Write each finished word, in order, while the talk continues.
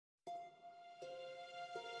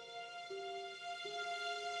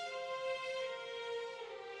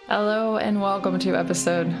Hello and welcome to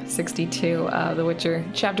episode 62 of The Witcher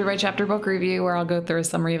chapter by chapter book review, where I'll go through a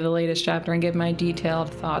summary of the latest chapter and give my detailed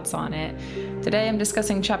thoughts on it. Today I'm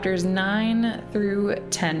discussing chapters 9 through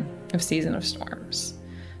 10 of Season of Storms.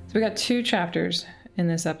 So we got two chapters in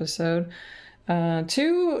this episode.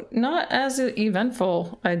 Two not as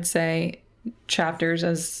eventful, I'd say, chapters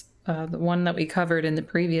as the one that we covered in the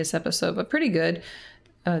previous episode, but pretty good.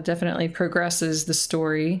 Definitely progresses the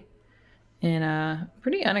story in a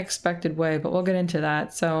pretty unexpected way, but we'll get into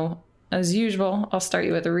that. So, as usual, I'll start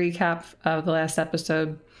you with a recap of the last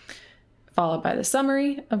episode, followed by the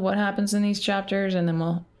summary of what happens in these chapters, and then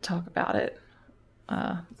we'll talk about it.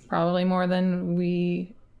 Probably more than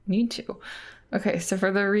we need to. Okay, so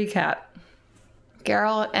for the recap,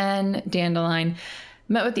 Geralt and Dandelion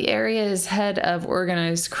met with the area's head of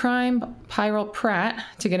organized crime, Pyrrell Pratt,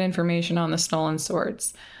 to get information on the stolen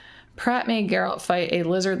swords. Pratt made Geralt fight a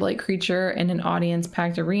lizard-like creature in an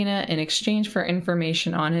audience-packed arena in exchange for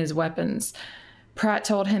information on his weapons. Pratt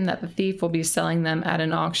told him that the thief will be selling them at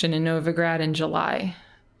an auction in Novigrad in July.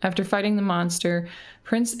 After fighting the monster,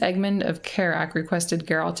 Prince Egmund of Karak requested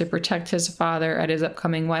Geralt to protect his father at his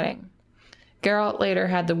upcoming wedding. Geralt later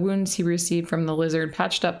had the wounds he received from the lizard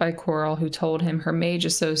patched up by Coral, who told him her mage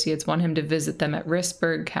associates want him to visit them at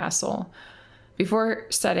Rissburg Castle. Before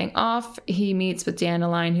setting off, he meets with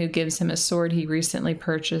Dandelion, who gives him a sword he recently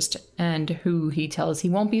purchased and who he tells he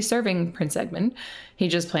won't be serving Prince Egmund. He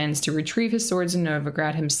just plans to retrieve his swords in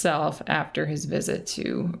Novigrad himself after his visit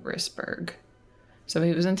to Rissburg. So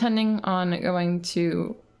he was intending on going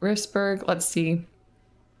to Rissburg. Let's see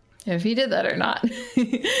if he did that or not.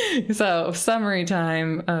 So, summary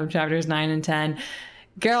time of chapters 9 and 10.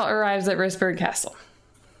 Geralt arrives at Rissburg Castle,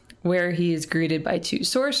 where he is greeted by two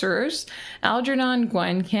sorcerers, Algernon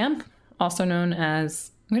Gwinekamp, also known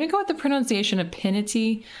as, I'm going to go with the pronunciation of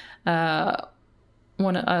Pinity.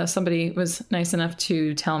 Somebody was nice enough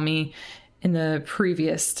to tell me in the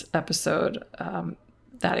previous episode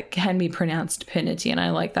that it can be pronounced Pinity, and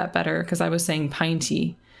I like that better because I was saying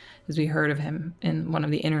Pinty, as we heard of him in one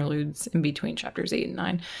of the interludes in between chapters 8 and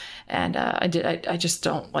 9. And I just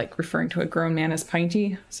don't like referring to a grown man as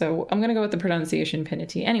Pinty, so I'm going to go with the pronunciation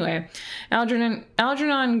Pinity. Anyway, Algernon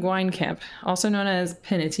Gwinekamp, also known as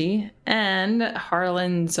Pinity, and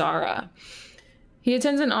Harlan Zara. He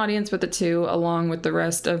attends an audience with the two, along with the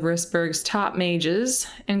rest of Rissburg's top mages,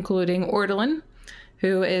 including Ordolin,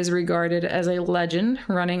 who is regarded as a legend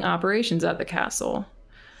running operations at the castle.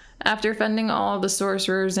 After fending all the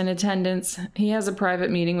sorcerers in attendance, he has a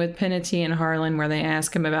private meeting with Pinity and Harlan where they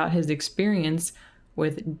ask him about his experience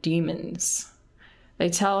with demons. They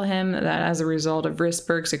tell him that as a result of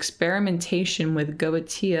Rissburg's experimentation with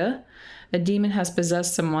Goetia, a demon has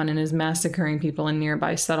possessed someone and is massacring people in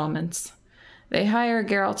nearby settlements. They hire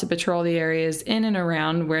Geralt to patrol the areas in and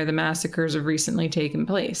around where the massacres have recently taken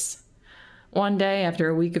place. One day, after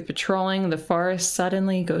a week of patrolling, the forest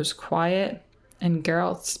suddenly goes quiet, and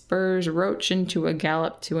Geralt spurs Roach into a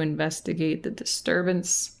gallop to investigate the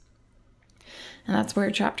disturbance. And that's where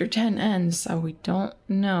chapter 10 ends, so we don't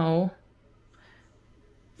know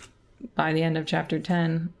by the end of chapter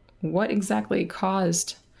 10 what exactly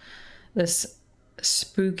caused this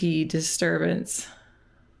spooky disturbance.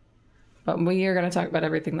 But we are going to talk about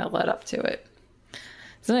everything that led up to it.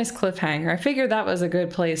 It's a nice cliffhanger. I figured that was a good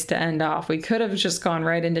place to end off. We could have just gone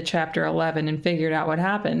right into chapter 11 and figured out what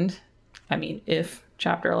happened. I mean, if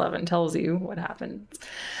chapter 11 tells you what happened.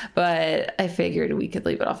 But I figured we could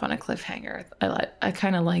leave it off on a cliffhanger. I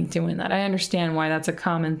kind of like doing that. I understand why that's a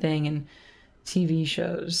common thing in TV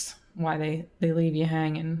shows, why they leave you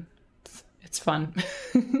hanging. It's fun.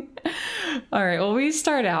 All right, well, we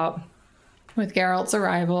start out with Geralt's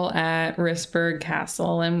arrival at Rissburg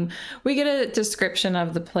Castle, and we get a description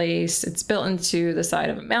of the place. It's built into the side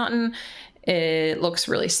of a mountain. It looks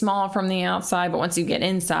really small from the outside, but once you get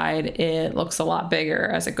inside, it looks a lot bigger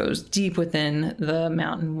as it goes deep within the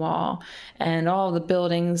mountain wall. And all the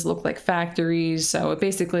buildings look like factories, so it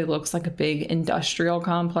basically looks like a big industrial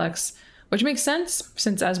complex, which makes sense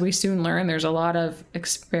since, as we soon learn, there's a lot of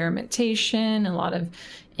experimentation, a lot of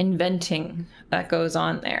inventing that goes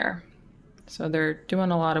on there. So they're doing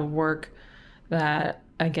a lot of work that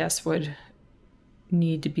I guess would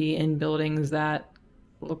need to be in buildings that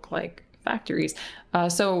look like factories.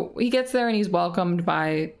 So he gets there and he's welcomed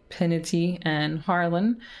by Pinity and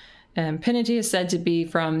Harlan. And Pinity is said to be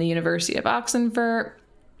from the University of Oxenfurt.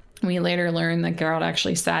 We later learn that Geralt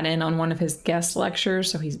actually sat in on one of his guest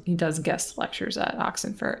lectures, so he does guest lectures at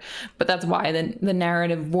Oxenfurt. But that's why the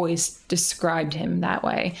narrative voice described him that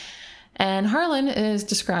way. And Harlan is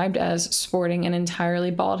described as sporting an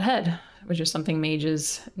entirely bald head. which is something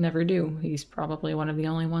mages never do. He's probably one of the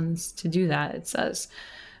only ones to do that, it says.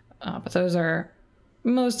 But those are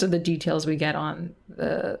most of the details we get on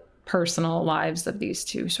the personal lives of these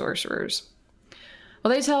two sorcerers.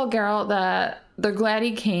 Well, they tell Geralt that they're glad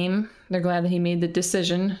he came. They're glad that he made the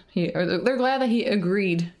decision. They're glad that he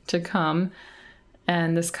agreed to come.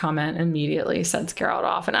 And this comment immediately sets Geralt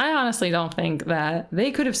off. And I honestly don't think that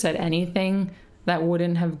they could have said anything that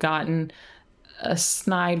wouldn't have gotten a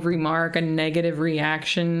snide remark, a negative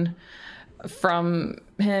reaction from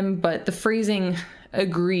him. But the phrasing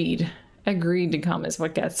agreed to come is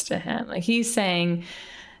what gets to him. Like, he's saying,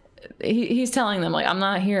 he's telling them, like, I'm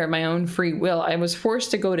not here of my own free will. I was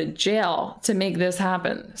forced to go to jail to make this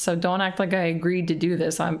happen. So don't act like I agreed to do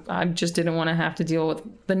this. I just didn't want to have to deal with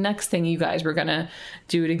the next thing you guys were going to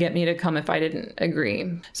do to get me to come if I didn't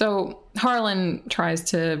agree. So Harlan tries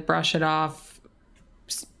to brush it off,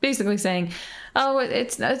 basically saying, oh,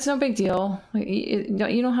 it's no big deal.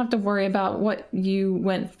 You don't have to worry about what you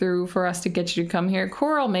went through for us to get you to come here.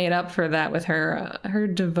 Coral made up for that with her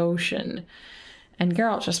devotion. And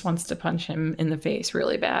Geralt just wants to punch him in the face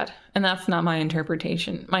really bad. And that's not my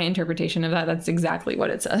interpretation. My interpretation of that's exactly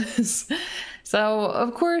what it says. So,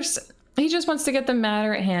 of course, he just wants to get the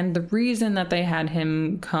matter at hand. The reason that they had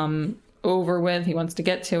him come over with, he wants to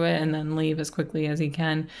get to it and then leave as quickly as he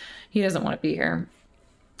can. He doesn't want to be here.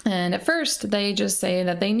 And at first, they just say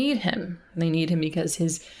that they need him. They need him because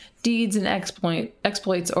his deeds and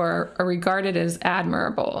exploits are regarded as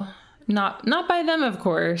admirable. Not by them, of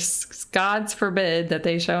course. Gods forbid that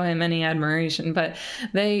they show him any admiration, but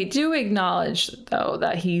they do acknowledge, though,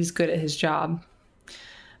 that he's good at his job.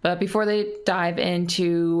 But before they dive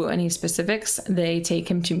into any specifics, they take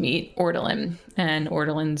him to meet Ordolan and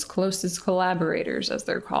Ordolan's closest collaborators, as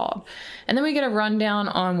they're called. And then we get a rundown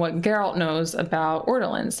on what Geralt knows about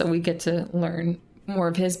Ordolan, so we get to learn more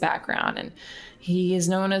of his background. And he is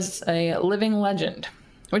known as a living legend,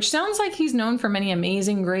 which sounds like he's known for many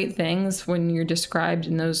amazing, great things when you're described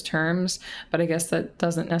in those terms, but I guess that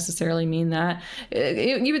doesn't necessarily mean that.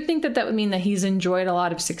 You would think that would mean that he's enjoyed a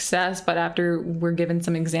lot of success, but after we're given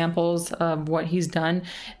some examples of what he's done,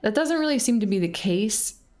 that doesn't really seem to be the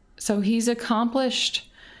case. So he's accomplished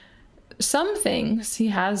some things. He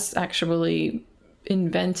has actually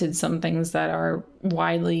invented some things that are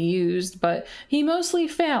widely used, but he mostly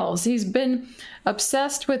fails. He's been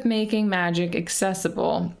obsessed with making magic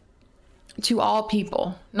accessible to all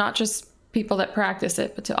people, not just people that practice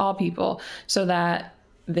it, but to all people, so that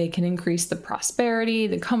they can increase the prosperity,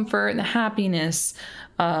 the comfort, and the happiness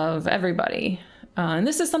of everybody. And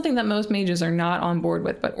this is something that most mages are not on board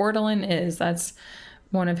with, but Ordolan is. That's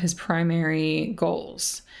one of his primary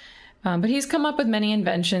goals. But he's come up with many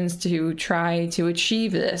inventions to try to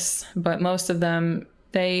achieve this, but most of them,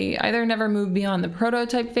 they either never moved beyond the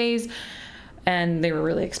prototype phase and they were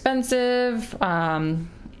really expensive,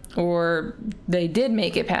 or they did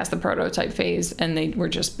make it past the prototype phase and they were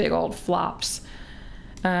just big old flops.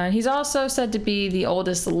 He's also said to be the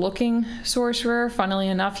oldest looking sorcerer. Funnily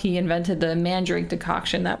enough, he invented the mandrake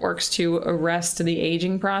decoction that works to arrest the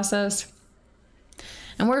aging process.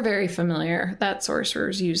 And we're very familiar that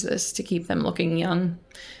sorcerers use this to keep them looking young,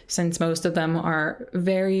 since most of them are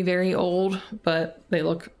very, very old, but they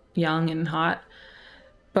look young and hot.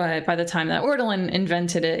 But by the time that Ordolan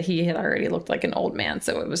invented it, he had already looked like an old man,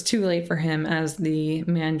 so it was too late for him, as the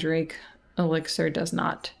mandrake elixir does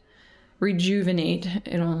not rejuvenate.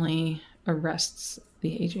 It only arrests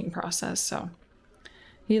the aging process. So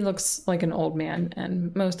he looks like an old man,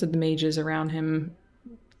 and most of the mages around him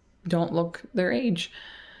don't look their age.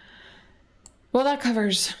 Well, that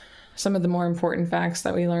covers some of the more important facts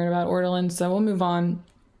that we learn about Ordolan, so we'll move on.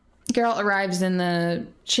 Geralt arrives in the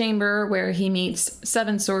chamber where he meets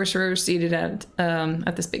 7 sorcerers seated at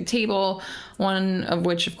this big table, one of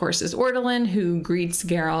which, of course, is Ordolan, who greets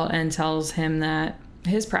Geralt and tells him that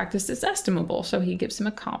his practice is estimable, so he gives him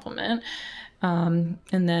a compliment. And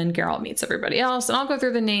then Geralt meets everybody else, and I'll go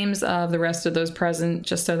through the names of the rest of those present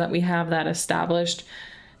just so that we have that established.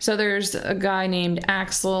 So there's a guy named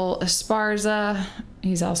Axel Esparza.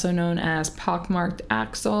 He's also known as Pockmarked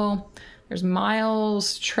Axel. There's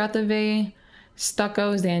Miles Trethevey,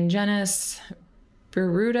 Stucco Zangenis,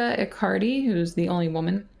 Beruda Icardi, who's the only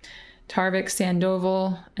woman, Tarvik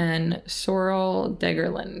Sandoval, and Sorrel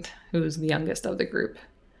Degerland, who's the youngest of the group.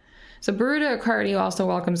 So Beruda Icardi also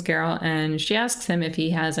welcomes Geralt, and she asks him if he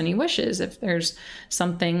has any wishes, if there's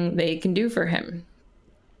something they can do for him.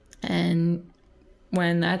 And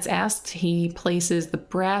when that's asked, he places the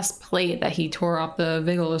brass plate that he tore off the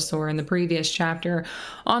Vigolosaur in the previous chapter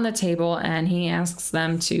on the table, and he asks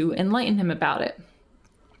them to enlighten him about it.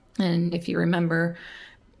 And if you remember,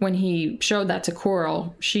 when he showed that to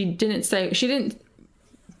Coral,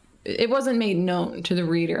 it wasn't made known to the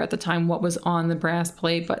reader at the time what was on the brass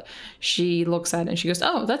plate, but she looks at it and she goes,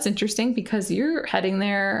 oh, that's interesting because you're heading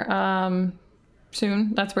there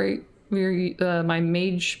soon. That's where my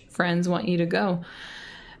mage friends want you to go.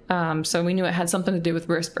 So we knew it had something to do with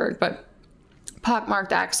Rissberg, but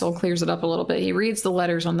Pockmarked Axel clears it up a little bit. He reads the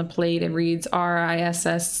letters on the plate and reads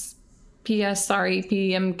RISS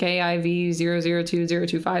PMKIV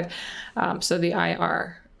 002025. So the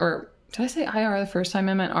IR, or did I say IR the first time?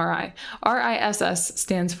 I meant RI. RISS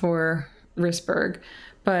stands for Rissberg,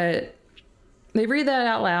 but they read that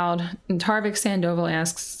out loud, and Tarvik Sandoval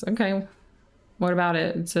asks, okay, what about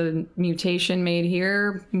it? It's a mutation made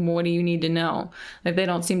here. What do you need to know? Like, they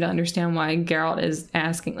don't seem to understand why Geralt is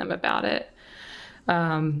asking them about it.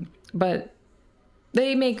 But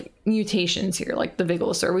they make mutations here, like the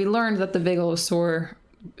Vigilosaur. We learned that the Vigilosaur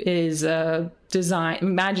is a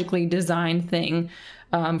magically designed thing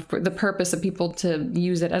for the purpose of people to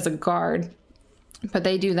use it as a guard. But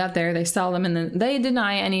they do that there. They sell them, and then they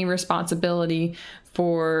deny any responsibility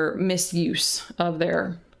for misuse of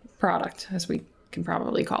their product, as we can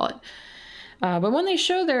probably call it. But when they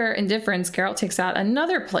show their indifference, Geralt takes out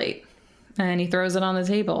another plate and he throws it on the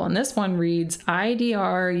table. And this one reads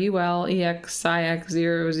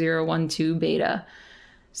IDRULEXIX0012 beta.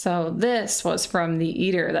 So this was from the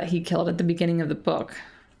Eater that he killed at the beginning of the book.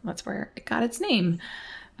 That's where it got its name.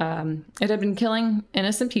 It had been killing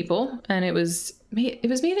innocent people, and it was made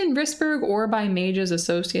in Rissberg or by mages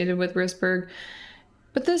associated with Rissberg.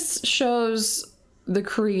 But this shows the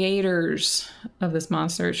creators of this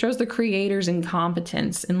monster. It shows the creators'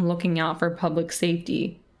 incompetence in looking out for public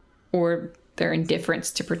safety, or their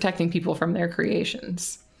indifference to protecting people from their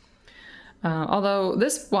creations. Although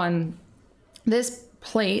this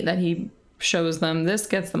plate that he shows them, this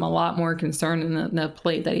gets them a lot more concerned than the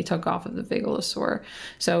plate that he took off of the Vigilosaur.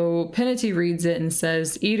 So Pinity reads it and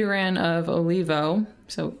says, Edoran of Olivo,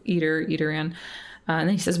 so Edoran, and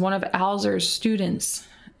then he says, one of Alzur's students.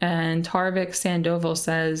 And Tarvik Sandoval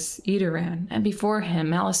says, Edoran, and before him,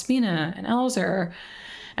 Malaspina and Alzur.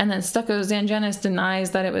 And then Stucco Zangenis denies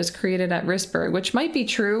that it was created at Rissberg, which might be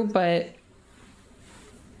true, but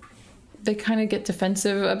they kind of get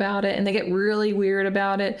defensive about it and they get really weird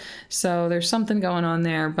about it. So there's something going on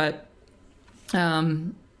there. But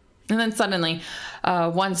and then suddenly,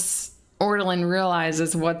 once Ortolan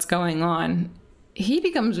realizes what's going on, he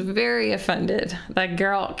becomes very offended that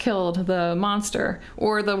Geralt killed the monster,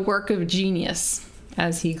 or the work of genius,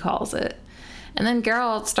 as he calls it. And then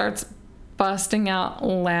Geralt starts busting out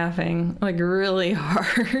laughing, like really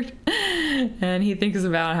hard. And he thinks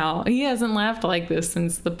about how he hasn't laughed like this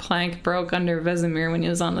since the plank broke under Vesemir when he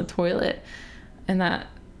was on the toilet. And that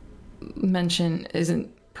mention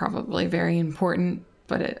isn't probably very important,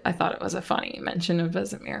 but I thought it was a funny mention of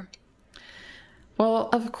Vesemir. Well,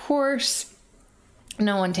 of course,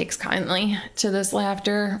 no one takes kindly to this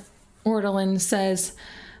laughter. Ortolan says,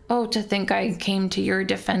 oh, to think I came to your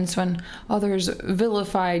defense when others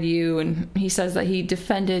vilified you. And he says that he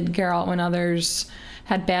defended Geralt when others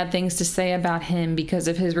had bad things to say about him because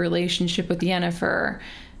of his relationship with Yennefer.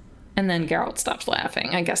 And then Geralt stops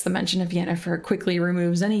laughing. I guess the mention of Yennefer quickly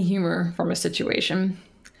removes any humor from a situation.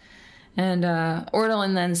 And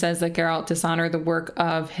Ortolan then says that Geralt dishonored the work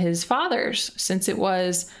of his fathers, since it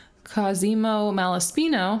was Cosimo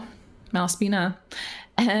Malaspina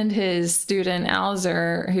and his student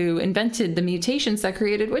Alzur who invented the mutations that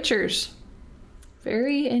created Witchers.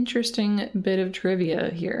 Very interesting bit of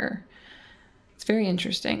trivia here. It's very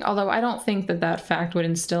interesting. Although I don't think that fact would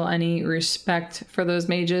instill any respect for those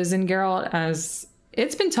mages in Geralt, as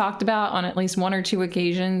it's been talked about on at least one or two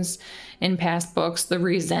occasions in past books, the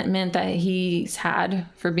resentment that he's had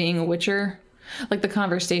for being a Witcher. Like the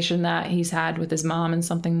conversation that he's had with his mom and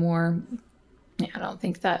something more. Yeah, I don't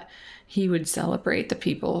think that he would celebrate the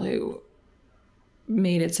people who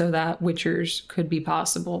made it so that Witchers could be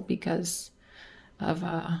possible because of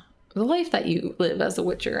the life that you live as a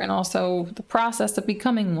Witcher, and also the process of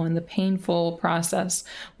becoming one, the painful process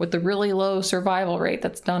with the really low survival rate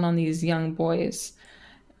that's done on these young boys.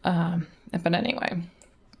 But anyway,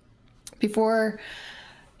 before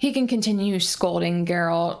he can continue scolding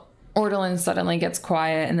Geralt, Ortolan suddenly gets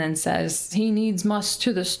quiet and then says he needs must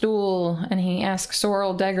to the stool, and he asks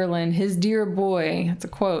Sorrel Deggerland, his dear boy, that's a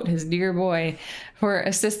quote, his dear boy, for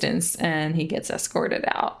assistance, and he gets escorted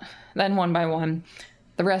out. Then one by one,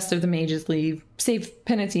 the rest of the mages leave, save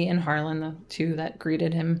Pinity and Harlan, the two that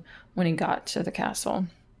greeted him when he got to the castle.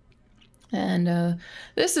 And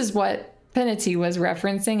this is what Penity was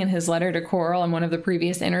referencing in his letter to Coral in one of the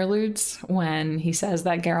previous interludes when he says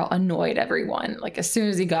that Geralt annoyed everyone. Like, as soon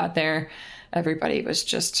as he got there, everybody was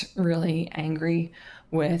just really angry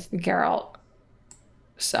with Geralt.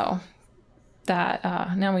 So that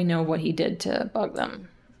now we know what he did to bug them.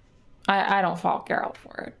 I don't fault Geralt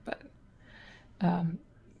for it, but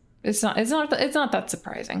it's not that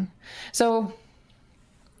surprising. So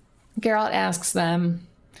Geralt asks them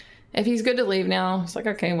if he's good to leave now. It's like,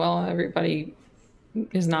 okay, well, everybody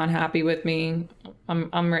is not happy with me.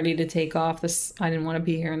 I'm ready to take off. I didn't want to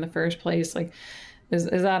be here in the first place. Like, is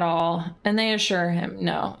that all? And they assure him,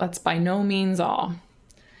 no, that's by no means all.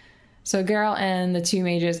 So Geralt and the two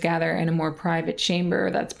mages gather in a more private chamber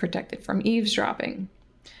that's protected from eavesdropping.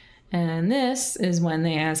 And this is when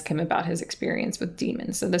they ask him about his experience with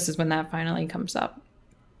demons. So this is when that finally comes up.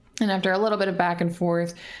 And after a little bit of back and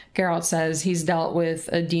forth, Geralt says he's dealt with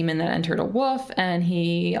a demon that entered a wolf, and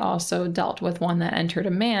he also dealt with one that entered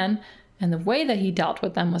a man. And the way that he dealt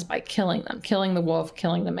with them was by killing them, killing the wolf,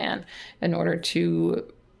 killing the man, in order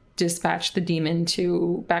to dispatch the demon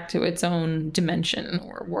back to its own dimension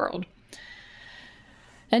or world.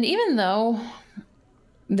 And even though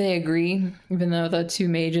the two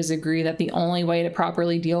mages agree that the only way to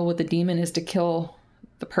properly deal with the demon is to kill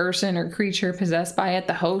the person or creature possessed by it,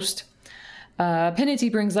 the host, Penity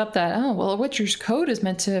brings up that, a Witcher's code is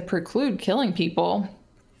meant to preclude killing people.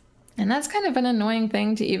 And that's kind of an annoying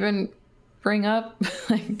thing to even bring up.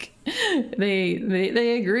 Like,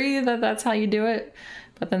 they agree that that's how you do it,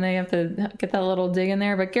 but then they have to get that little dig in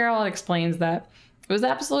there. But Geralt explains that it was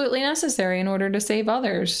absolutely necessary in order to save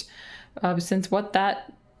others, since what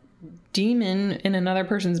that demon in another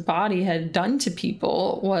person's body had done to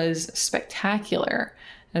people was spectacular,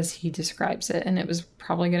 as he describes it, and it was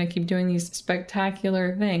probably going to keep doing these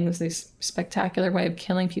spectacular things, this spectacular way of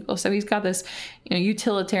killing people. So he's got this,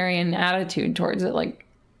 utilitarian attitude towards it, like,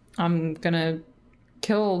 I'm going to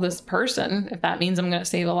kill this person if that means I'm going to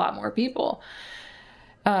save a lot more people.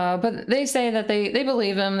 But they say that they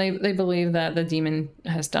believe him. They believe that the demon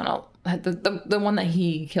has done the one that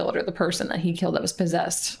he killed, or the person that he killed that was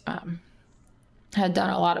possessed, had done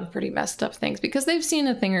a lot of pretty messed up things, because they've seen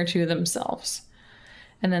a thing or two themselves.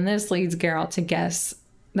 And then this leads Geralt to guess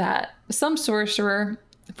that some sorcerer,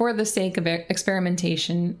 for the sake of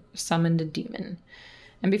experimentation, summoned a demon.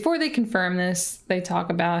 And before they confirm this, they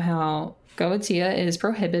talk about how Goetia is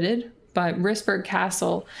prohibited, but Rissberg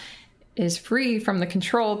Castle is free from the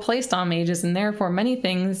control placed on mages, and therefore many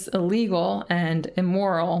things illegal and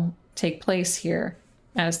immoral take place here,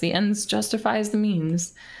 as the ends justifies the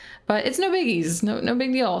means. But it's no biggies, no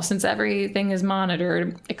big deal, since everything is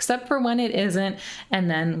monitored, except for when it isn't, and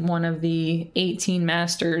then one of the 18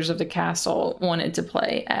 masters of the castle wanted to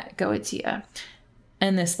play at Goetia.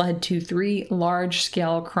 And this led to 3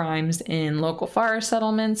 large-scale crimes in local forest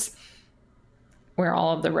settlements, where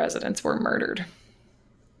all of the residents were murdered.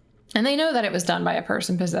 And they know that it was done by a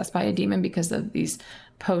person possessed by a demon because of these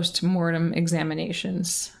post-mortem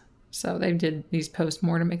examinations. So they did these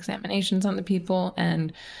post-mortem examinations on the people,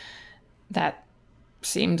 and that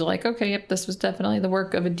seemed like, okay, yep, this was definitely the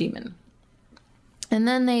work of a demon. And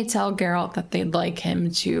then they tell Geralt that they'd like him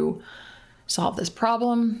to solve this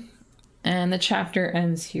problem, and the chapter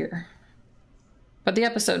ends here. But the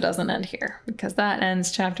episode doesn't end here, because that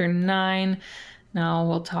ends chapter 9. Now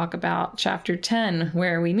we'll talk about chapter 10,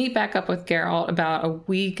 where we meet back up with Geralt about a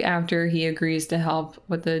week after he agrees to help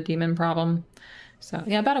with the demon problem. So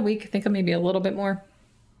yeah, about a week, I think maybe a little bit more.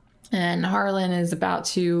 And Harlan is about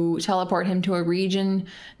to teleport him to a region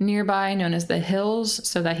nearby known as the Hills,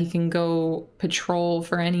 so that he can go patrol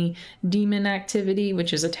for any demon activity,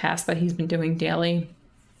 which is a task that he's been doing daily.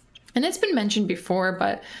 And it's been mentioned before,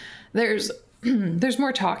 but there's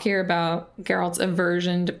more talk here about Geralt's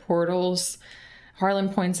aversion to portals. Harlan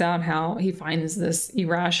points out how he finds this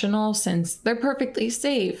irrational since they're perfectly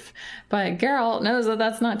safe. But Geralt knows that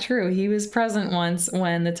that's not true. He was present once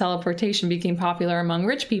when the teleportation became popular among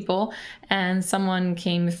rich people, and someone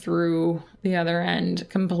came through the other end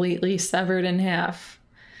completely severed in half.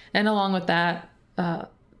 And along with that, the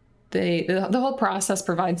whole process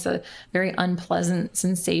provides a very unpleasant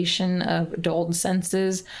sensation of dulled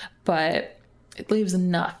senses, but it leaves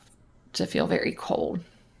enough to feel very cold.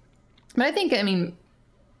 But I think,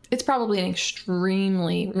 it's probably an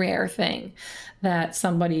extremely rare thing that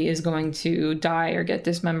somebody is going to die or get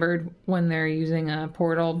dismembered when they're using a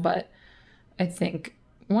portal. But I think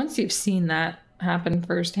once you've seen that happen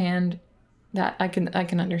firsthand, that I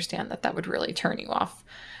can understand that would really turn you off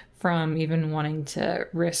from even wanting to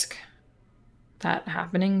risk that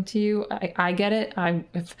happening to you. I get it.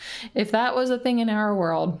 If that was a thing in our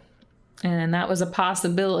world, And that was a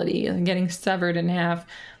possibility, and getting severed in half.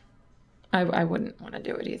 I wouldn't want to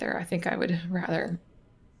do it either. I think I would rather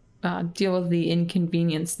deal with the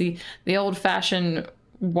inconvenience, the old-fashioned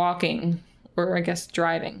walking, or I guess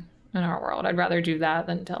driving in our world. I'd rather do that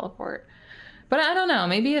than teleport. But I don't know.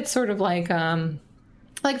 Maybe it's sort of like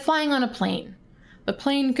flying on a plane. The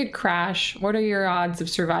plane could crash. What are your odds of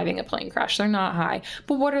surviving a plane crash? They're not high.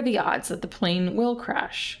 But what are the odds that the plane will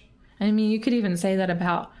crash? I mean, you could even say that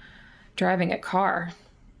about driving a car.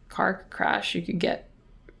 Car could crash. You could get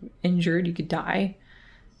injured. You could die.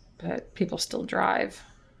 But people still drive.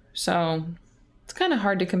 So it's kind of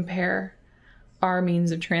hard to compare our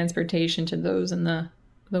means of transportation to those in the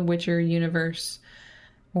Witcher universe,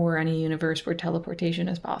 or any universe where teleportation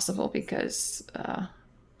is possible, because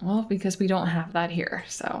we don't have that here.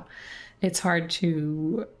 So it's hard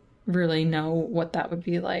to really know what that would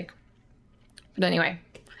be like. But anyway,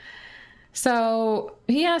 so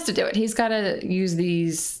he has to do it. He's got to use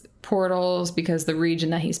these portals because the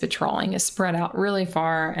region that he's patrolling is spread out really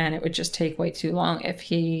far, and it would just take way too long if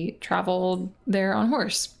he traveled there on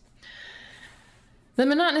horse. The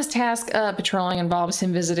monotonous task of patrolling involves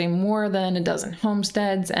him visiting more than a dozen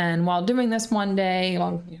homesteads, and while doing this one day,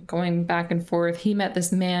 while going back and forth, he met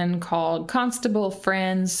this man called Constable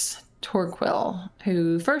Franz Torquil,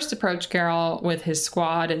 who first approached Geralt with his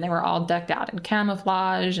squad, and they were all decked out in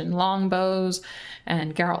camouflage and longbows,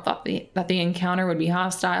 and Geralt thought that the encounter would be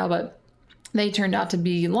hostile, but they turned out to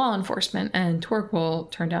be law enforcement, and Torquil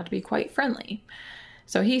turned out to be quite friendly.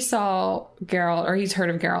 So he saw Geralt, or he's heard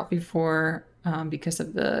of Geralt before, because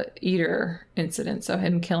of the Eater incident. So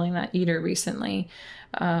him killing that Eater recently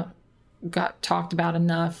got talked about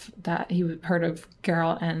enough that he heard of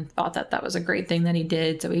Geralt and thought that that was a great thing that he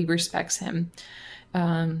did. So he respects him.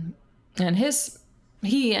 And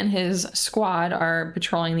he and his squad are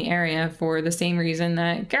patrolling the area for the same reason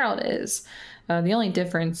that Geralt is. The only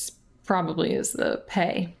difference probably is the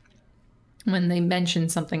pay. When they mention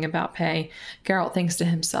something about pay, Geralt thinks to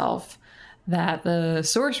himself that the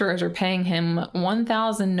sorcerers are paying him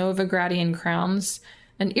 1,000 Novigradian crowns,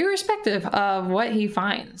 and irrespective of what he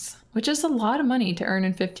finds, which is a lot of money to earn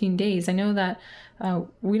in 15 days. I know that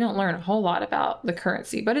we don't learn a whole lot about the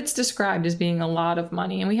currency, but it's described as being a lot of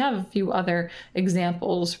money. And we have a few other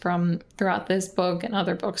examples from throughout this book and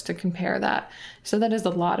other books to compare that. So that is a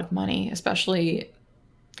lot of money, especially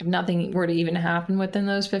if nothing were to even happen within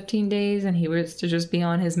those 15 days and he was to just be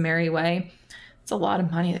on his merry way. It's a lot of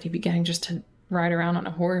money that he'd be getting just to ride around on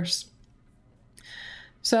a horse.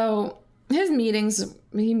 So his meetings,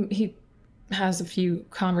 he has a few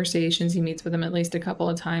conversations. He meets with him at least a couple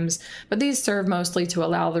of times, but these serve mostly to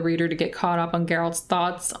allow the reader to get caught up on Geralt's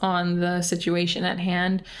thoughts on the situation at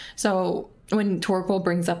hand. So when Torquil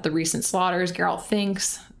brings up the recent slaughters, Geralt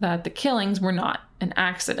thinks that the killings were not an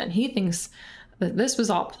accident. He thinks that this was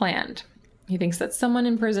all planned. He thinks that someone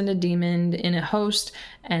imprisoned a demon in a host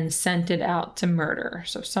and sent it out to murder.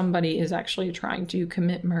 So somebody is actually trying to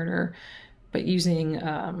commit murder, but using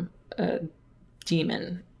a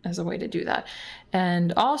demon as a way to do that.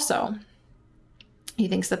 And also, he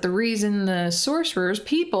thinks that the reason the sorcerers,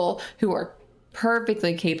 people who are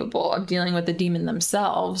perfectly capable of dealing with the demon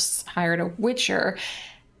themselves, hired a witcher,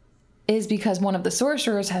 is because one of the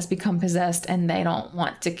sorcerers has become possessed and they don't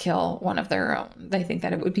want to kill one of their own. They think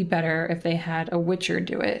that it would be better if they had a witcher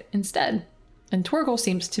do it instead. And Torquil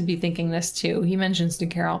seems to be thinking this too. He mentions to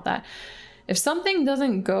Geralt that if something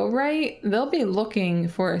doesn't go right, they'll be looking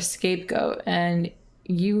for a scapegoat, and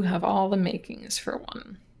you have all the makings for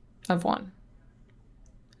one. And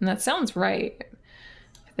that sounds right.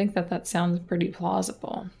 I think that sounds pretty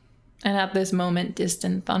plausible. And at this moment,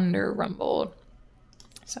 distant thunder rumbled.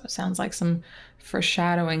 So it sounds like some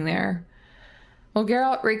foreshadowing there. Well,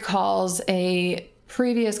 Geralt recalls a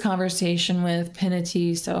previous conversation with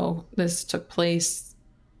Pinety. So this took place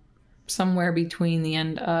somewhere between the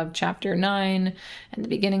end of chapter 9 and the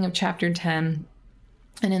beginning of chapter 10.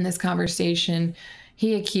 And in this conversation,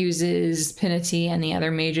 he accuses Pinety and the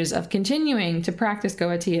other mages of continuing to practice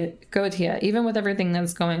Goetia. Even with everything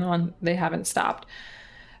that's going on, they haven't stopped.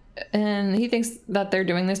 And he thinks that they're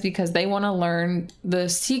doing this because they want to learn the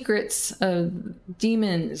secrets of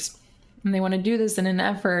demons. And they want to do this in an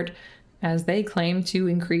effort, as they claim, to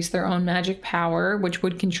increase their own magic power, which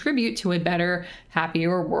would contribute to a better,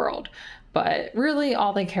 happier world. But really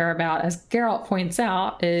all they care about, as Geralt points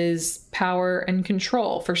out, is power and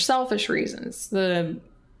control for selfish reasons. The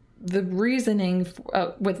reasoning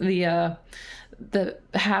with the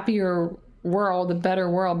happier world, the better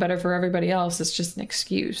world, better for everybody else, is just an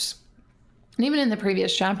excuse. And even in the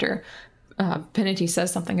previous chapter, Penity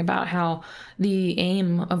says something about how the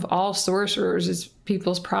aim of all sorcerers is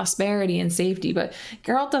people's prosperity and safety, but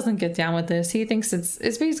Geralt doesn't get down with this. He thinks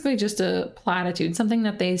it's basically just a platitude, something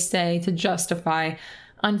that they say to justify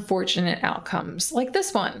unfortunate outcomes, like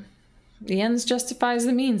this one. The ends justifies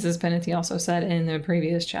the means, as Penity also said in the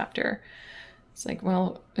previous chapter. It's like,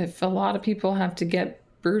 well, if a lot of people have to get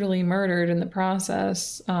brutally murdered in the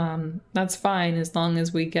process, that's fine as long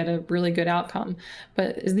as we get a really good outcome.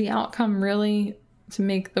 But is the outcome really to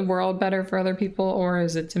make the world better for other people, or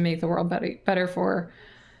is it to make the world better for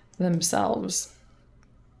themselves?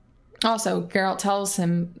 Also, Geralt tells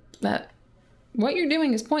him that what you're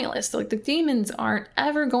doing is pointless. Like, the demons aren't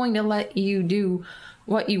ever going to let you do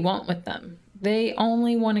what you want with them. They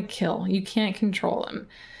only want to kill. You can't control them.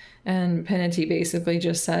 And Penity basically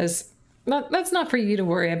just says, that's not for you to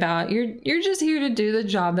worry about. You're just here to do the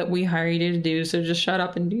job that we hired you to do, so just shut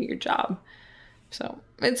up and do your job. So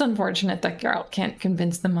it's unfortunate that Geralt can't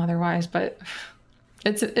convince them otherwise, but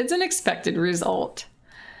it's an expected result.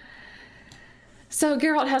 So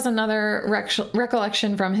Geralt has another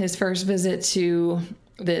recollection from his first visit to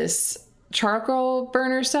this charcoal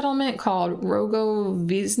burner settlement called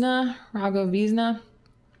Rogovizna,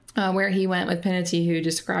 where he went with Penity, who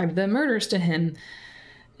described the murders to him.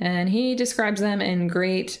 And he describes them in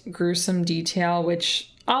great, gruesome detail,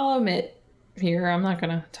 which I'll omit here. I'm not going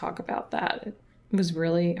to talk about that. It was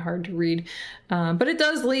really hard to read. But it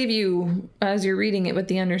does leave you, as you're reading it, with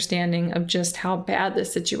the understanding of just how bad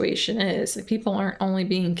this situation is. Like, people aren't only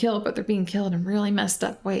being killed, but they're being killed in really messed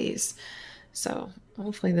up ways. So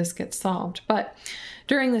hopefully this gets solved. But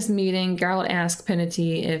during this meeting, Geralt asked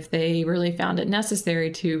Penity if they really found it necessary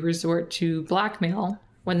to resort to blackmail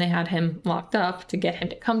when they had him locked up to get him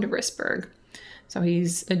to come to Rissburg. So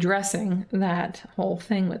he's addressing that whole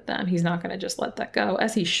thing with them. He's not going to just let that go,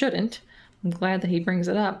 as he shouldn't. I'm glad that he brings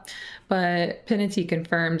it up. But Penity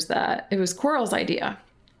confirms that it was Quarrel's idea.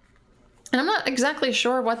 And I'm not exactly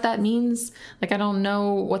sure what that means. Like, I don't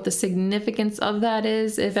know what the significance of that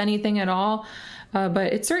is, if anything at all.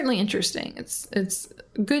 But it's certainly interesting. It's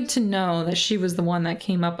good to know that she was the one that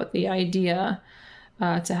came up with the idea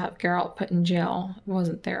to have Geralt put in jail. It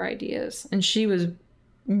wasn't their ideas. And she was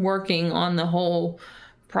working on the whole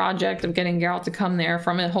project of getting Geralt to come there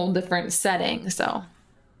from a whole different setting. So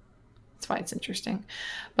that's why it's interesting.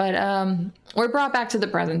 But we're brought back to the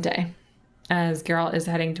present day as Geralt is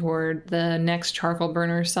heading toward the next charcoal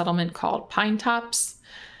burner settlement called Pine Tops,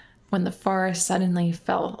 when the forest suddenly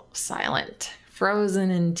fell silent,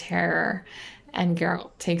 frozen in terror, and Geralt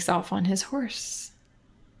takes off on his horse.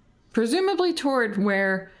 Presumably toward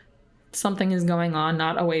where something is going on,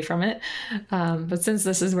 not away from it. But since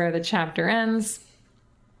this is where the chapter ends,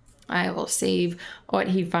 I will save what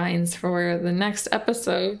he finds for the next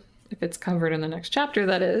episode, if it's covered in the next chapter,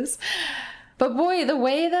 that is. But boy, the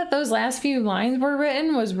way that those last few lines were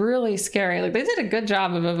written was really scary. Like, they did a good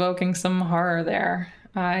job of evoking some horror there.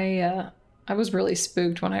 I was really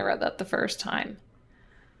spooked when I read that the first time,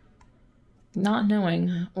 not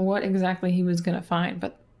knowing what exactly he was going to find.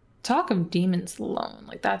 But talk of demons alone,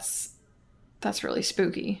 like, that's really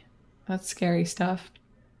spooky. That's scary stuff.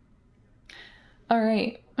 All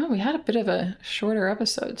right. Oh, we had a bit of a shorter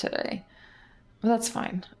episode today. Well, that's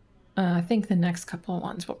fine. I think the next couple of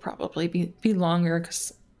ones will probably be longer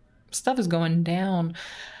because stuff is going down.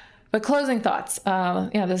 But closing thoughts.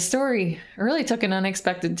 The story really took an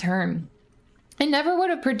unexpected turn. I never would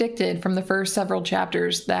have predicted from the first several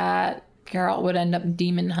chapters that Geralt would end up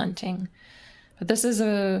demon hunting. But this is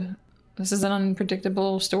an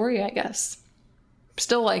unpredictable story, I guess.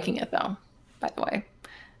 Still liking it, though, by the way.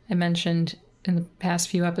 I mentioned in the past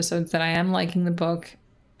few episodes that I am liking the book,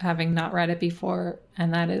 having not read it before,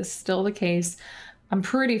 and that is still the case. I'm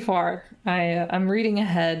pretty far. I'm reading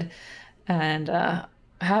ahead, and I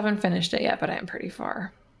haven't finished it yet, but I'm pretty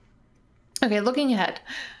far. Okay, looking ahead.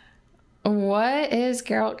 What is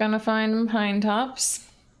Geralt gonna find in Pine Tops?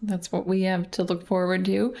 That's what we have to look forward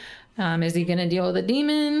to. Is he gonna deal with a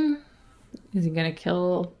demon? Is he gonna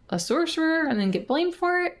kill a sorcerer and then get blamed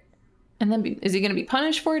for it? And then is he gonna be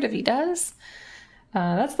punished for it if he does?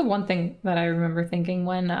 That's the one thing that I remember thinking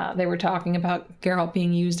when they were talking about Geralt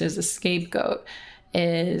being used as a scapegoat,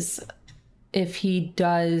 is if he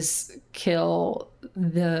does kill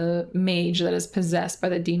the mage that is possessed by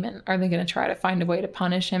the demon, are they going to try to find a way to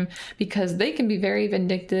punish him? Because they can be very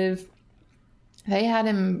vindictive. They had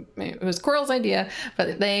him, it was Quarrel's idea,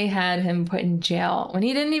 but they had him put in jail when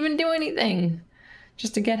he didn't even do anything,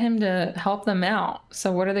 just to get him to help them out.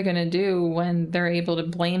 So what are they going to do when they're able to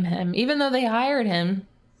blame him? Even though they hired him,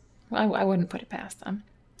 I wouldn't put it past them.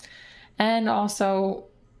 And also,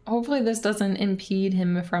 hopefully this doesn't impede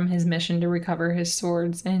him from his mission to recover his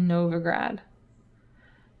swords in Novigrad.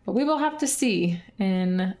 But we will have to see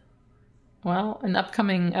in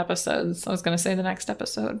upcoming episodes. I was going to say the next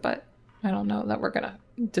episode, but I don't know that we're going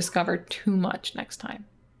to discover too much next time.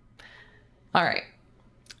 All right.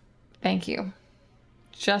 Thank you.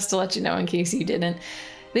 Just to let you know, in case you didn't,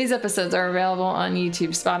 these episodes are available on YouTube,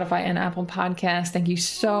 Spotify, and Apple Podcasts. Thank you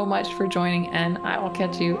so much for joining, and I will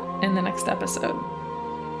catch you in the next episode.